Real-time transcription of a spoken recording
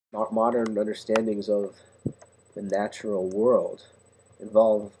modern understandings of the natural world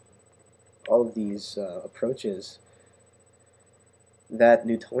involve all of these approaches that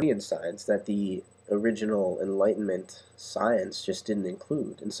Newtonian science, that the original Enlightenment science just didn't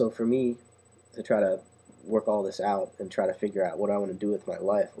include. And so for me to try to work all this out and try to figure out what I want to do with my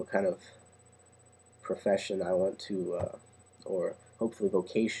life, what kind of profession I want to, or hopefully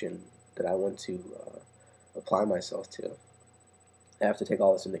vocation that I want to apply myself to, I have to take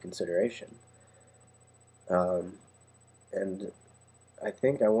all this into consideration. Um, and I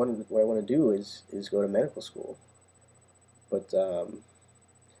think what I want to do is go to medical school, but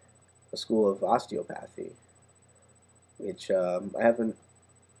a school of osteopathy, which I haven't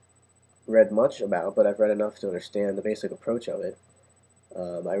read much about, but I've read enough to understand the basic approach of it.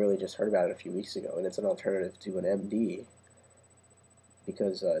 I really just heard about it a few weeks ago, and it's an alternative to an MD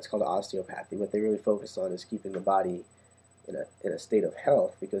because it's called osteopathy. What they really focus on is keeping the body in a state of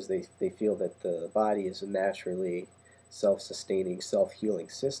health because they feel that the body is a naturally self-sustaining, self-healing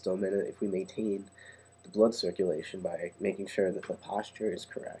system, and if we maintain the blood circulation by making sure that the posture is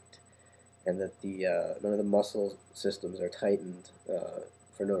correct and that the none of the muscle systems are tightened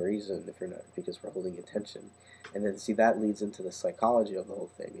for no reason if we're not because we're holding attention. And then see that leads into the psychology of the whole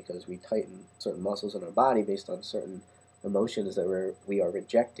thing because we tighten certain muscles in our body based on certain emotions that we are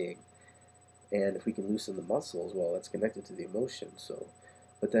rejecting. And if we can loosen the muscles, well, it's connected to the emotion. So,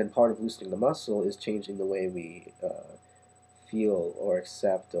 but then part of loosening the muscle is changing the way we feel or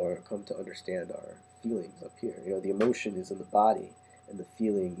accept or come to understand our feelings up here. You know, the emotion is in the body, and the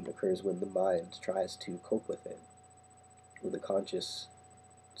feeling occurs when the mind tries to cope with it, when the conscious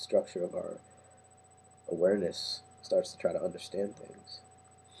structure of our awareness starts to try to understand things.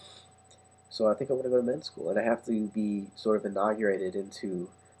 So I think I want to go to med school, and I have to be sort of inaugurated into,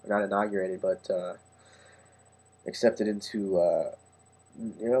 or not inaugurated, but accepted into,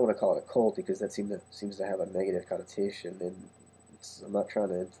 you know, I don't want to call it a cult because that seems to have a negative connotation, and I'm not trying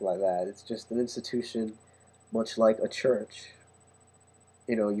to imply that. It's just an institution, much like a church.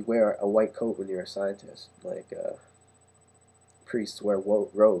 You know, you wear a white coat when you're a scientist, like priests wear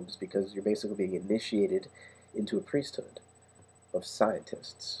robes because you're basically being initiated into a priesthood of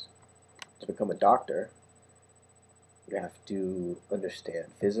scientists. To become a doctor, you have to understand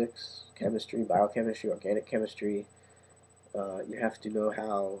physics, chemistry, biochemistry, organic chemistry. You have to know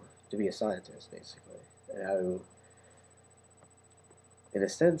how to be a scientist, basically, and how to, in a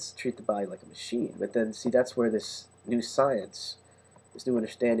sense, treat the body like a machine. But then, see, that's where this new science, this new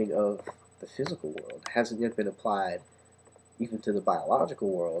understanding of the physical world hasn't yet been applied even to the biological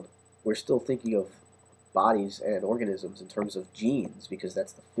world. We're still thinking of bodies and organisms in terms of genes because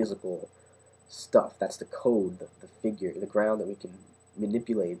that's the physical stuff. That's the code, the figure, the ground that we can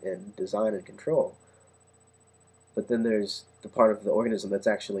manipulate and design and control. But then there's the part of the organism that's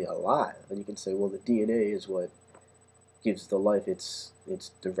actually alive, and you can say, well, the DNA is what gives the life its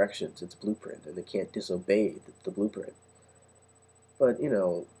directions, its blueprint, and it can't disobey the blueprint. But you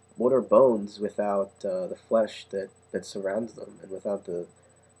know, what are bones without the flesh that surrounds them, and without the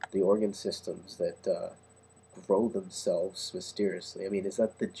organ systems that grow themselves mysteriously? I mean, is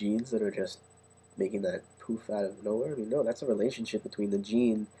that the genes that are just making that poof out of nowhere? I mean, no, that's a relationship between the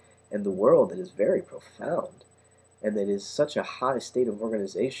gene and the world that is very profound, and that is such a high state of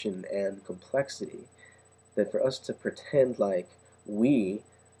organization and complexity that for us to pretend like we,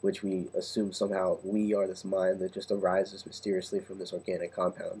 which we assume somehow we are this mind that just arises mysteriously from this organic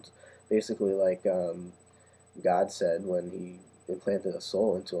compound, basically like God said when He implanted a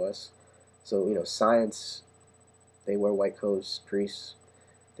soul into us. So, you know, science, they wear white coats, priests,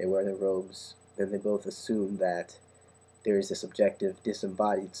 they wear their robes, and they both assume that there is this objective,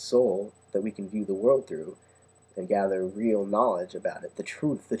 disembodied soul that we can view the world through and gather real knowledge about it. The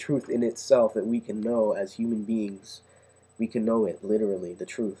truth in itself that we can know as human beings. We can know it literally, the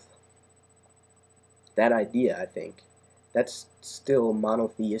truth. That idea, I think, that's still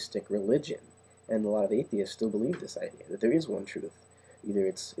monotheistic religion. And a lot of atheists still believe this idea, that there is one truth. Either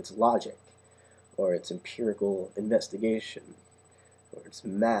it's logic, or it's empirical investigation, or it's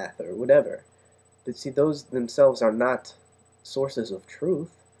math, or whatever. But see, those themselves are not sources of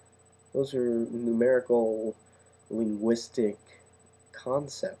truth. Those are numerical, linguistic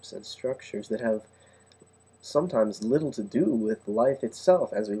concepts and structures that have sometimes little to do with life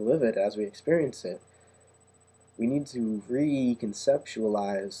itself as we live it, as we experience it. We need to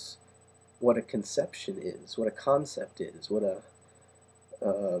reconceptualize what a conception is, what a concept is, what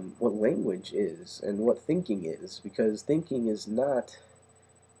language is, and what thinking is, because thinking is not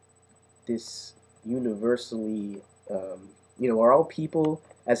this universally, you know, are all people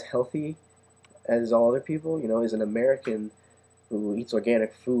as healthy as all other people? You know, is an American who eats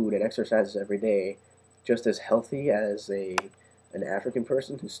organic food and exercises every day just as healthy as an African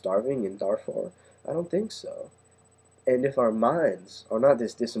person who's starving in Darfur? I don't think so. And if our minds are not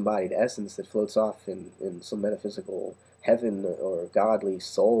this disembodied essence that floats off in some metaphysical heaven or godly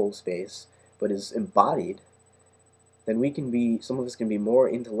soul space, but is embodied, then we can be, some of us can be more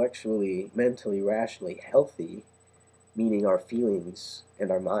intellectually, mentally, rationally healthy, meaning our feelings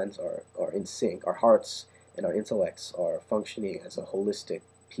and our minds are in sync. Our hearts and our intellects are functioning as a holistic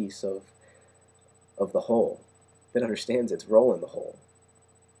piece of the whole that understands its role in the whole.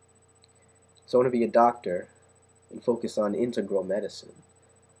 So I want to be a doctor and focus on integral medicine.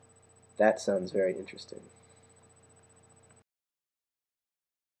 That sounds very interesting.